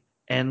see.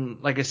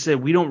 And like I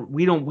said, we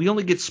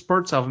only get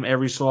spurts of him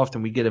every so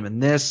often. We get him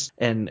in this,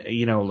 and,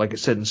 you know, like I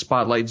said, in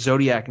Spotlight,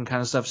 Zodiac, and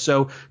kind of stuff.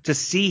 So to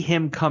see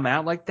him come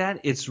out like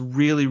that, it's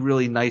really,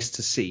 really nice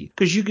to see,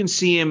 because you can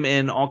see him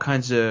in all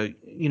kinds of,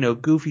 you know,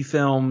 goofy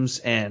films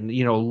and,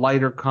 you know,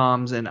 lighter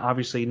comms, and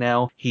obviously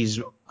now he's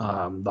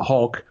the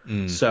Hulk.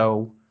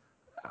 So,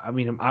 I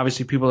mean,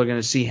 obviously people are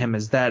going to see him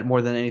as that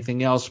more than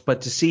anything else,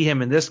 but to see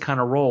him in this kind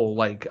of role,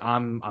 like,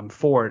 I'm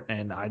for it,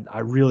 and I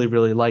really,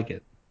 really like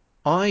it.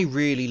 I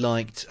really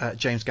liked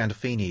James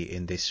Gandolfini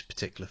in this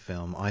particular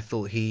film. I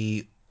thought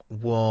he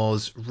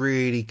was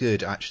really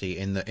good, actually,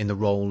 in the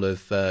role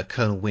of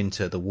Colonel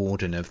Winter, the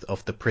warden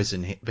of the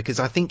prison, because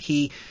I think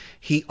he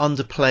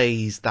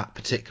underplays that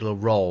particular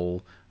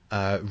role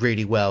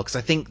really well. Because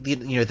I think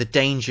the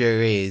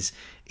danger is,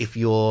 if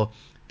you're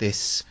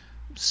this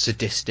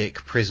sadistic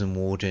prison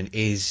warden,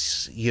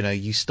 is, you know,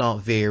 you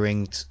start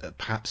veering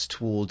perhaps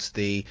towards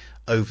the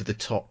over the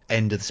top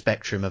end of the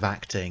spectrum of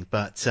acting.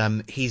 But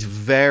he's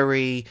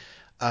very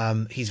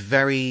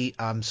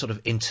sort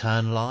of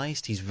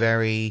internalized. He's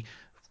very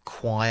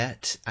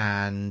quiet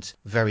and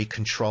very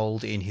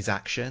controlled in his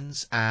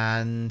actions,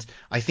 and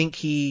I think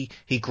he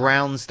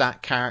grounds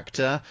that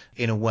character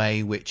in a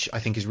way which I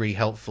think is really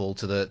helpful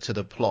to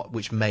the plot,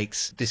 which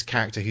makes this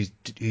character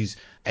who's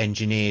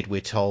engineered,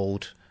 we're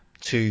told,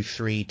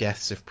 2-3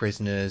 deaths of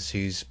prisoners,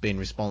 who's been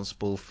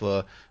responsible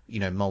for, you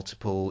know,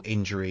 multiple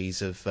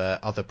injuries of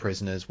other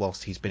prisoners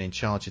whilst he's been in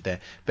charge of there.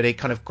 But it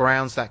kind of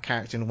grounds that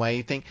character in a way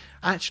you think,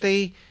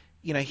 actually,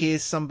 you know,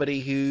 here's somebody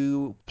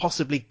who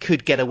possibly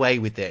could get away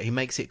with it. He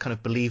makes it kind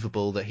of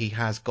believable that he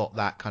has got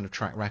that kind of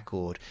track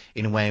record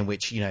in a way in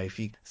which, you know,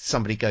 if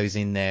somebody goes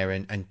in there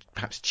and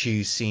perhaps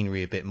chews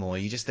scenery a bit more,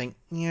 you just think,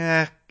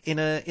 yeah, in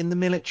the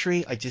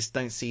military, I just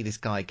don't see this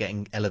guy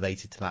getting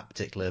elevated to that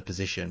particular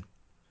position.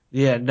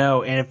 Yeah,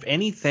 no, and if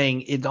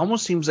anything, it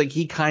almost seems like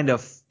he kind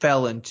of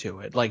fell into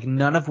it. Like,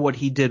 none of what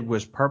he did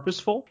was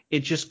purposeful.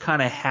 It just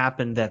kind of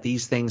happened that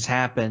these things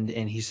happened,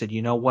 and he said,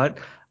 you know what?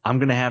 I'm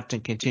going to have to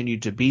continue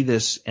to be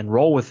this and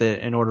roll with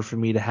it in order for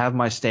me to have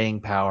my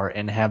staying power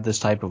and have this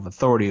type of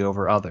authority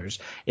over others.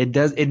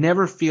 It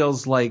never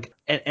feels like,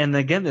 and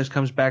again, this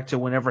comes back to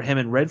whenever him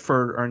and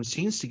Redford are in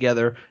scenes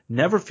together,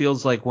 never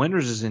feels like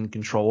Winters is in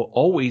control,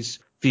 always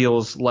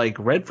feels like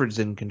Redford's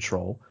in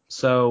control.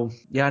 So,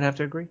 yeah, I'd have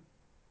to agree.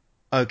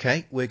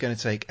 Okay, we're going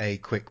to take a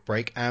quick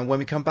break, and when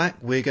we come back,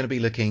 we're going to be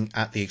looking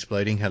at the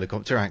exploding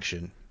helicopter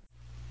action.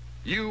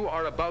 You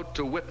are about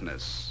to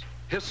witness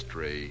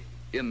history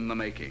in the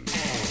making.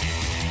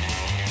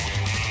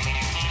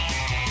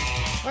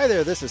 Hi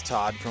there, this is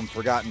Todd from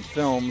Forgotten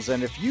Films,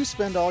 and if you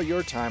spend all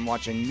your time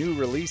watching new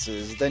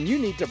releases, then you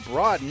need to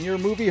broaden your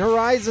movie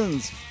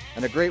horizons.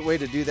 And a great way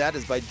to do that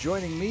is by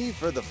joining me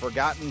for the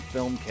Forgotten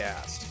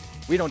Filmcast.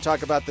 We don't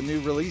talk about the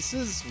new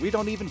releases, we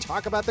don't even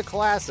talk about the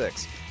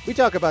classics. We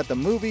talk about the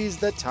movies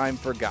that time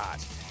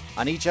forgot.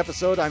 On each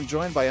episode, I'm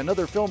joined by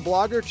another film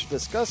blogger to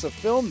discuss a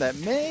film that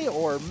may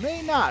or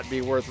may not be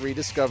worth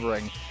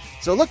rediscovering.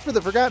 So look for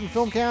the Forgotten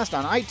Filmcast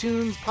on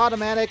iTunes,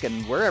 Podomatic,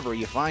 and wherever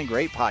you find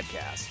great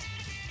podcasts.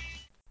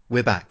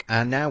 We're back,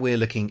 and now we're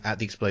looking at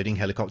the exploding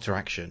helicopter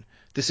action.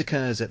 This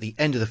occurs at the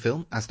end of the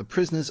film as the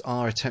prisoners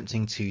are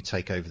attempting to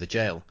take over the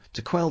jail.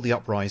 To quell the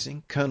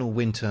uprising, Colonel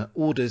Winter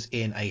orders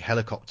in a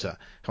helicopter.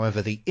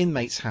 However, the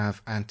inmates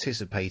have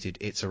anticipated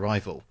its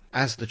arrival.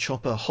 As the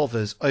chopper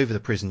hovers over the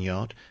prison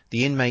yard,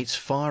 the inmates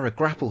fire a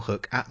grapple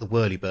hook at the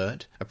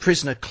whirlybird. A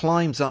prisoner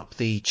climbs up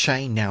the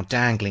chain now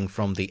dangling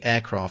from the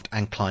aircraft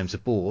and climbs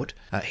aboard.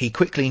 He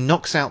quickly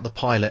knocks out the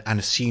pilot and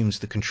assumes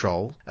the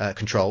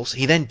controls.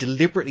 He then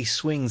deliberately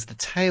swings the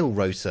tail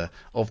rotor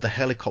of the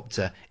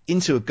helicopter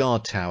into a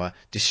guard tower,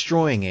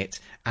 destroying it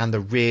and the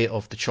rear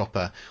of the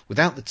chopper.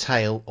 Without the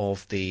tail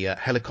of the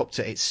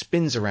helicopter, it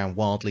spins around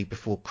wildly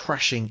before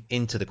crashing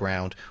into the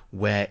ground,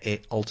 where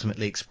it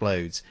ultimately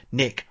explodes.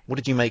 Nick, what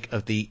did you make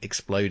of the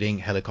exploding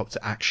helicopter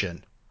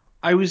action?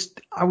 I was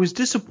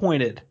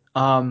disappointed.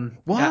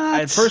 What?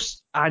 At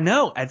first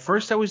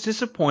I was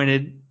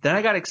disappointed. Then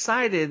I got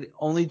excited,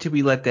 only to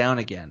be let down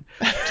again.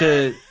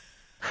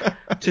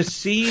 To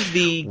see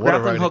the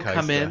grappling hook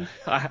come in,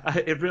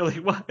 it really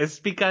was,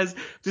 because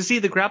to see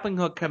the grappling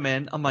hook come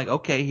in, I'm like,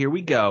 okay, here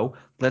we go.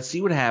 Let's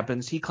see what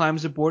happens. He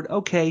climbs aboard.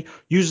 Okay,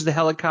 uses the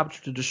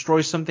helicopter to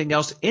destroy something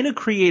else in a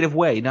creative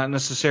way, not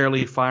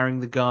necessarily firing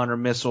the gun or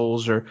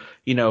missiles or,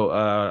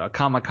 a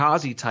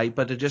kamikaze type,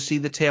 but to just see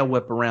the tail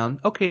whip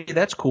around. Okay,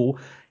 that's cool.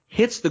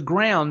 Hits the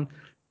ground,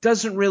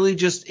 doesn't really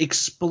just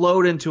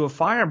explode into a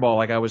fireball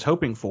like I was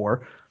hoping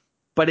for,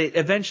 but it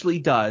eventually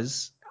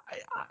does.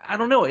 I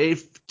don't know.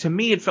 To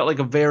me, it felt like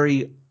a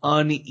very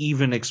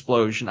uneven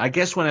explosion. I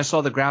guess when I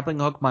saw the grappling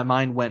hook, my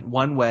mind went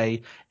one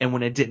way, and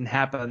when it didn't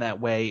happen that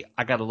way,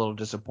 I got a little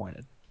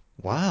disappointed.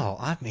 Wow,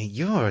 I mean,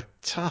 you're a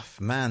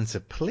tough man to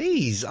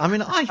please. I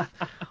mean,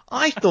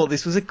 I thought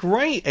this was a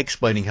great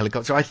exploding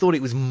helicopter. I thought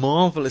it was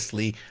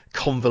marvellously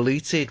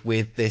convoluted,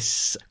 with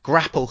this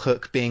grapple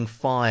hook being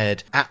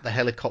fired at the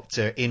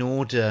helicopter in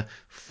order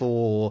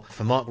for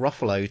Mark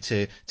Ruffalo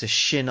to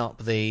shin up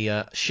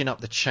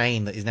the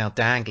chain that is now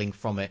dangling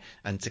from it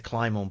and to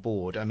climb on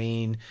board. I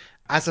mean,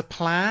 as a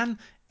plan,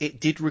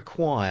 it did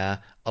require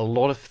a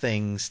lot of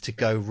things to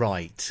go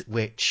right,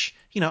 which,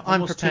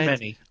 I'm prepared. Too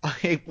many.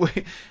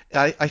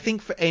 I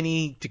think for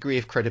any degree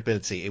of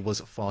credibility, it was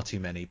far too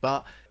many,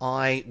 but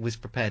I was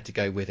prepared to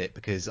go with it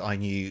because I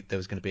knew there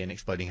was going to be an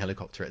exploding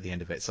helicopter at the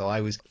end of it. So I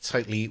was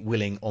totally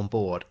willing on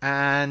board.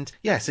 And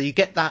yeah, so you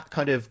get that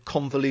kind of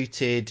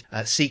convoluted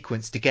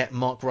sequence to get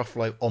Mark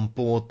Ruffalo on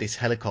board this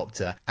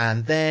helicopter.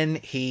 And then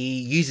he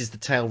uses the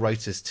tail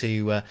rotors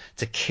to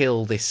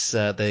kill this,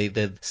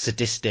 the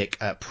sadistic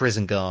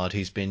prison guard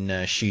who's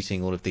been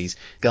shooting all of these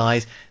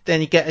guys.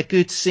 Then you get a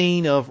good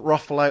scene of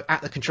Ruffalo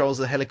at the controls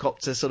of the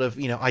helicopter, sort of,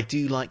 I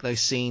do like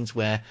those scenes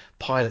where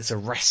pilots are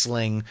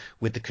wrestling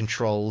with the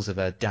controls of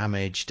a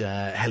damaged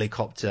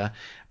helicopter.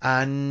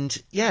 And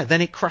yeah,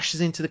 then it crashes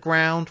into the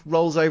ground,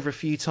 rolls over a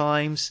few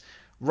times.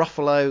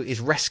 Ruffalo is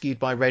rescued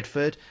by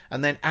Redford,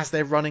 and then as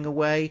they're running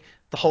away,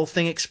 the whole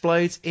thing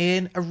explodes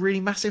in a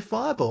really massive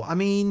fireball. I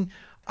mean,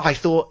 I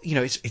thought,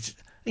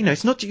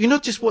 it's not, you're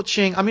not just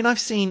watching. I mean, I've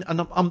seen an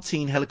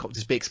umpteen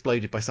helicopters be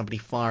exploded by somebody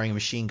firing a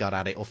machine gun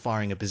at it or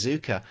firing a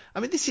bazooka. I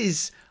mean, this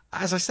is,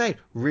 as I say,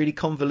 really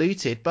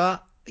convoluted,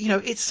 but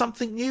it's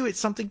something new. It's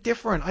something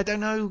different. I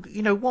don't know.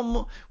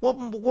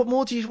 What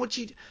more do you?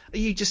 Are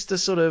you just a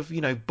sort of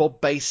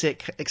Bob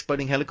Basic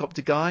exploding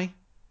helicopter guy?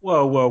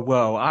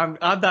 Whoa! I'm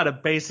not a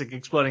basic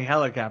exploding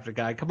helicopter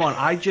guy. Come on.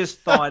 I just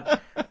thought.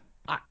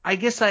 I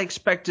guess I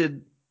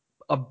expected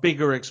a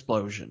bigger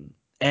explosion.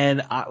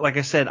 And like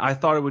I said, I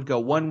thought it would go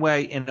one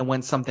way and it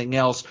went something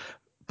else.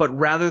 But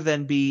rather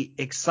than be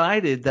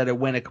excited that it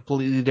went a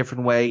completely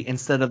different way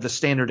instead of the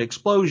standard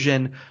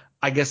explosion,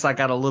 I guess I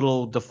got a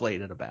little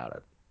deflated about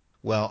it.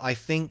 Well, I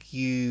think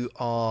you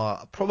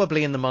are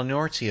probably in the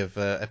minority of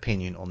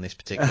opinion on this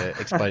particular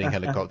exploding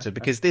helicopter,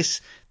 because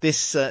this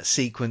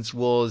sequence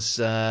was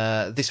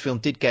this film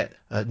did get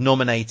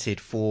nominated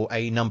for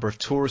a number of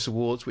Taurus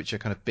Awards, which are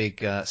kind of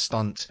big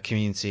stunt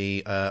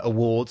community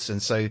awards,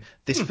 and so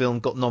this film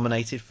got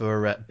nominated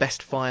for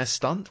Best Fire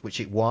Stunt,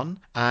 which it won,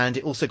 and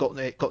it also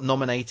got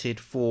nominated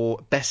for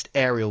Best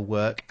Aerial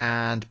Work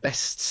and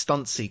Best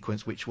Stunt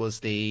Sequence, which was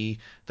the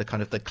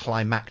kind of the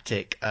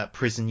climactic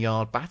prison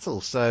yard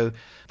battle. So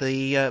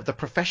the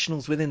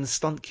professionals within the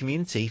stunt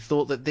community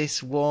thought that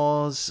this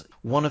was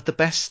one of the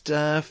best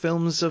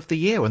films of the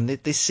year, and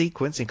this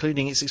sequence,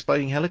 including its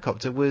exploding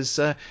helicopter, was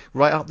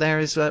right up there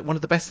as one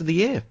of the best of the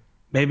year.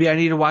 Maybe I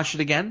need to watch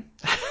it again,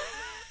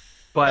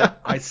 but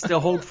I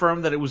still hold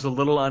firm that it was a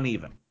little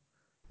uneven.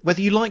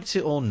 Whether you liked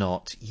it or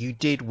not, you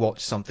did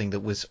watch something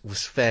that was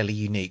fairly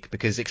unique,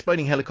 because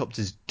exploding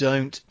helicopters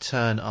don't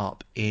turn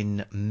up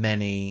in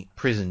many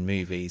prison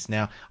movies.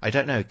 Now, I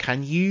don't know,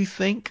 can you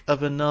think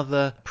of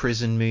another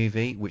prison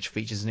movie which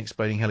features an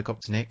exploding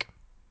helicopter, Nick?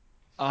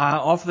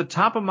 Off the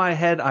top of my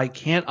head, I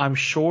can't. I'm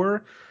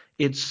sure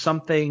it's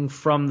something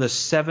from the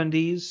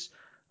 70s,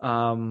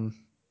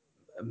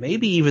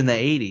 maybe even the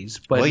 80s,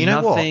 but well, you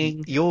know nothing.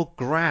 What? Your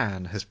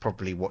gran has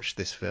probably watched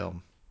this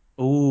film.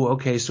 Oh,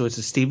 okay, so it's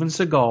a Steven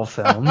Seagal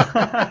film.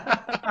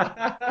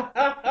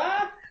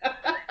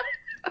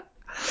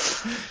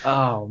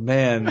 Oh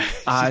man,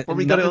 She's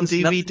probably got it on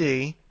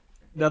DVD.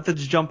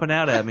 Nothing's jumping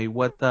out at me.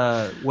 What's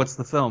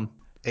the film?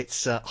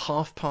 It's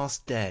Half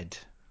Past Dead.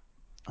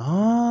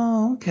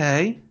 Oh,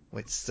 okay.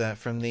 It's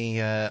from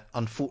the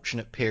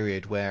unfortunate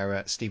period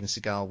where Steven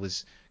Seagal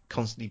was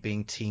constantly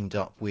being teamed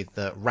up with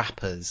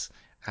rappers,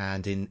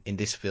 and in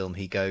this film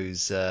he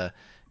goes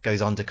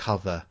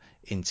undercover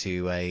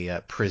into a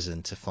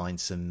prison to find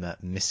some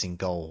missing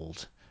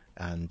gold.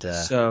 And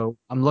so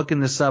I'm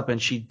looking this up,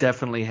 and she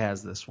definitely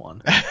has this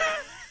one.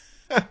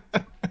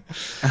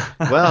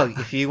 Well,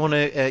 if you want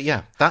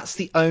to, that's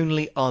the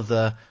only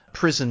other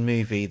prison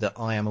movie that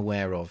I am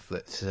aware of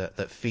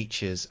that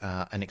features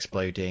an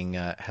exploding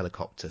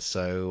helicopter.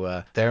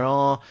 So there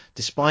are,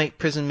 despite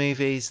prison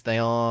movies, they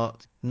are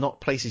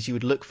not places you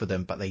would look for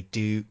them, but they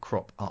do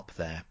crop up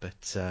there.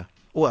 But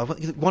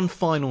one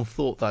final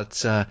thought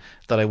that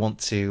I want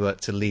to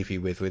leave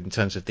you with in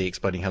terms of the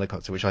exploding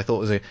helicopter, which I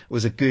thought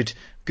was a good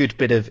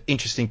bit of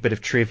interesting bit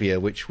of trivia,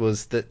 which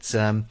was that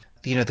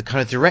the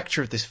kind of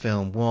director of this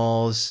film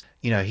was,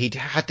 he'd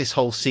had this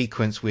whole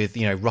sequence with,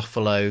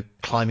 Ruffalo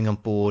climbing on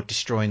board,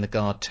 destroying the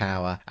guard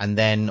tower, and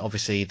then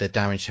obviously the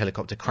damaged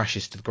helicopter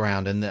crashes to the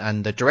ground,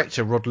 and the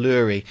director, Rod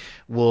Lurie,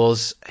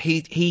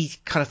 he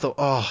kind of thought,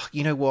 oh,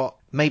 you know what,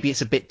 maybe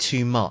it's a bit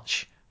too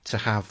much to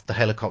have the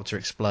helicopter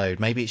explode.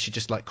 Maybe it should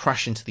just like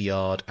crash into the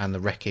yard and the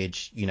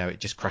wreckage, it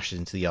just crashes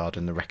into the yard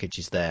and the wreckage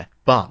is there.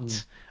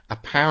 But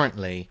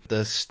apparently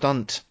the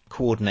stunt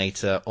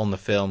coordinator on the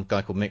film, a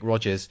guy called Mick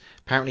Rogers,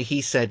 apparently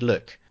he said,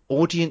 look,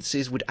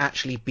 audiences would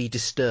actually be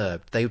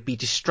disturbed. They would be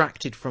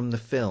distracted from the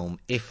film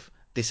if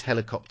this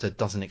helicopter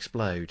doesn't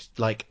explode.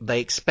 Like,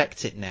 they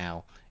expect it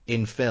now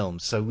in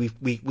films, so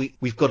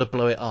we've got to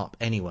blow it up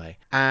anyway.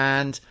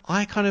 And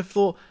I kind of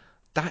thought,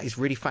 that is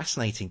really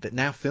fascinating that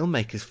now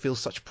filmmakers feel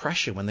such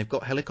pressure when they've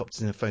got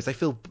helicopters in their films. They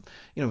feel,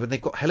 when they've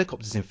got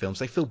helicopters in films,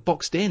 they feel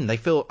boxed in. They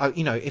feel,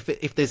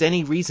 if there's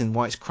any reason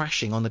why it's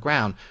crashing on the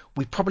ground,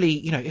 we probably,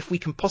 if we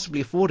can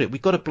possibly afford it,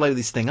 we've got to blow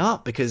this thing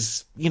up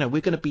because, we're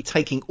going to be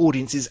taking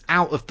audiences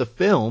out of the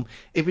film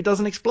if it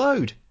doesn't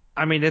explode.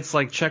 I mean, it's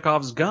like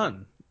Chekhov's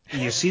gun.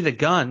 You see the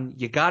gun,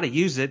 you got to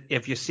use it.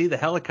 If you see the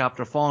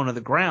helicopter falling to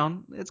the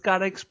ground, it's got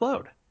to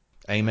explode.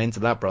 Amen to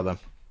that, brother.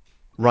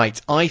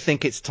 Right, I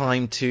think it's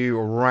time to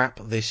wrap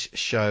this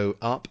show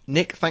up.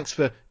 Nick, thanks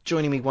for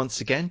joining me once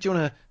again. Do you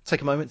want to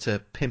take a moment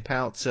to pimp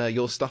out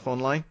your stuff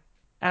online?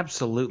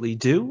 Absolutely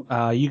do.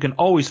 You can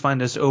always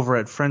find us over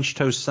at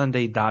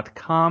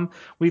FrenchToastSunday.com.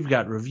 We've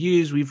got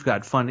reviews, we've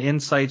got fun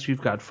insights,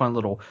 we've got fun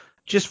little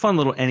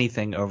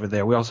anything over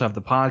there. We also have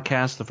the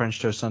podcast, the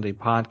French Toast Sunday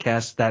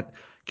podcast, that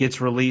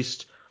gets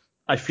released.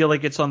 I feel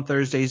like it's on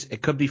Thursdays.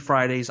 It could be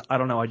Fridays. I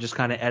don't know. I just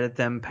kind of edit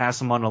them, pass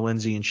them on to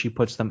Lindsay, and she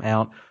puts them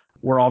out.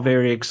 We're all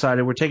very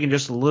excited. We're taking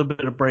just a little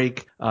bit of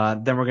break.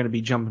 Then we're going to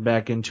be jumping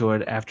back into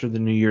it after the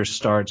new year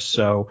starts.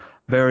 So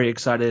very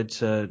excited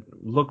to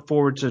look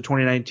forward to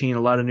 2019.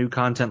 A lot of new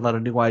content, a lot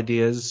of new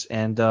ideas,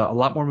 and a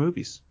lot more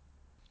movies.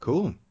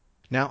 Cool.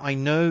 Now, I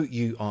know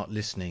you are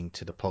listening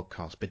to the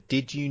podcast, but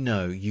did you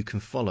know you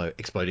can follow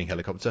Exploding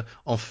Helicopter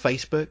on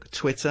Facebook,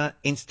 Twitter,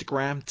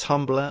 Instagram,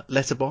 Tumblr,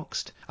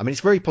 Letterboxd? I mean,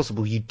 it's very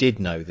possible you did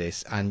know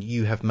this and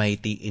you have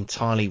made the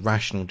entirely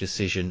rational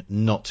decision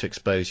not to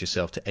expose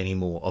yourself to any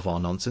more of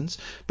our nonsense,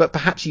 but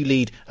perhaps you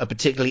lead a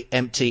particularly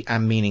empty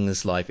and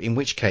meaningless life, in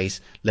which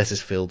case, let us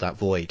fill that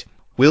void.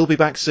 We'll be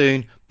back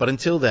soon, but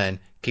until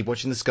then, keep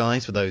watching the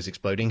skies for those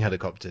exploding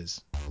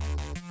helicopters.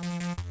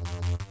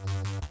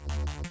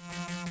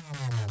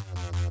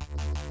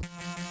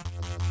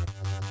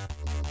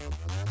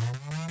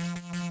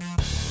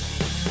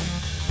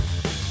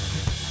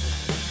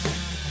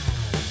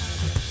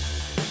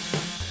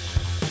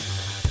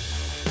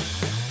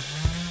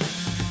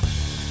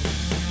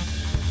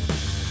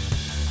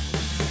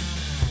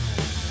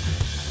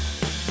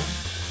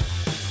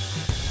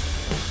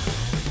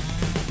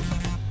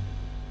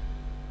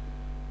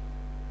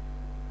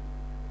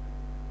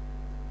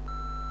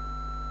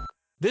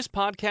 This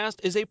podcast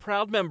is a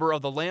proud member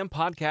of the Lamb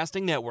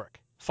Podcasting Network.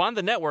 Find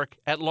the network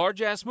at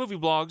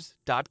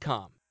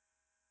largeassmovieblogs.com.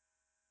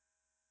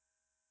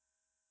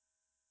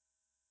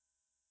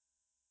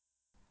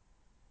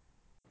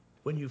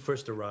 When you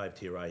first arrived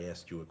here, I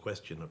asked you a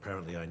question.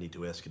 Apparently, I need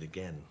to ask it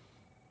again.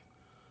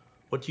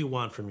 What do you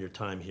want from your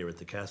time here at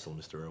the castle,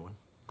 Mr. Irwin?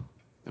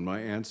 And my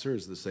answer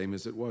is the same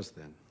as it was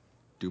then.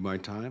 Do my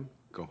time,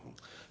 go home.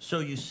 So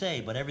you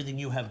say, but everything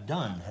you have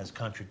done has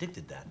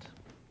contradicted that.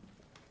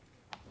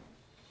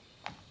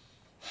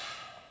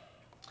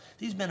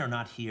 These men are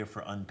not here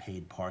for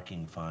unpaid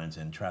parking fines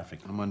and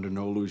traffic. I'm under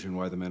no illusion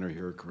why the men are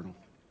here, Colonel.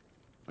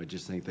 I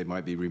just think they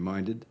might be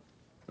reminded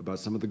about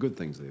some of the good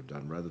things they've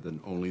done rather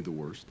than only the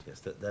worst. Yes,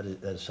 that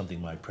is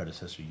something my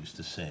predecessor used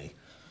to say.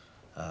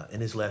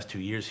 In his last 2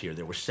 years here,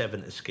 there were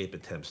 7 escape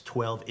attempts,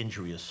 12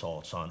 injury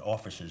assaults on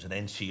officers and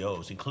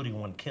NCOs,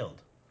 including 1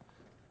 killed.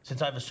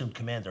 Since I've assumed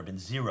command, there have been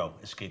 0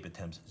 escape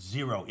attempts,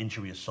 0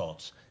 injury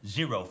assaults,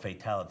 0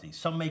 fatalities.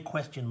 Some may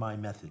question my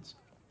methods,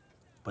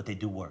 but they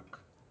do work.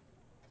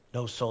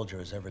 No soldier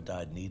has ever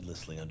died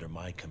needlessly under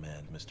my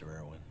command, Mr.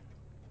 Irwin.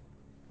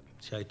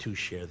 See, I too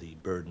share the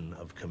burden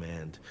of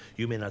command.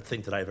 You may not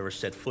think that I've ever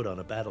set foot on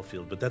a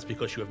battlefield, but that's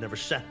because you have never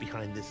sat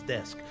behind this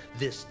desk.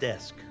 This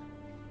desk.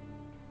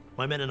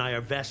 My men and I are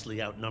vastly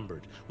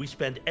outnumbered. We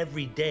spend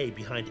every day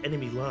behind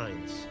enemy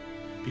lines.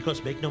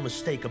 Because make no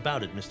mistake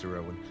about it, Mr.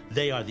 Irwin,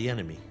 they are the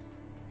enemy.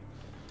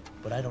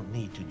 But I don't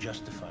need to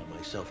justify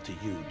myself to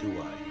you,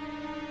 do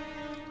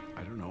I?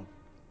 I don't know.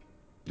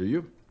 Do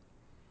you?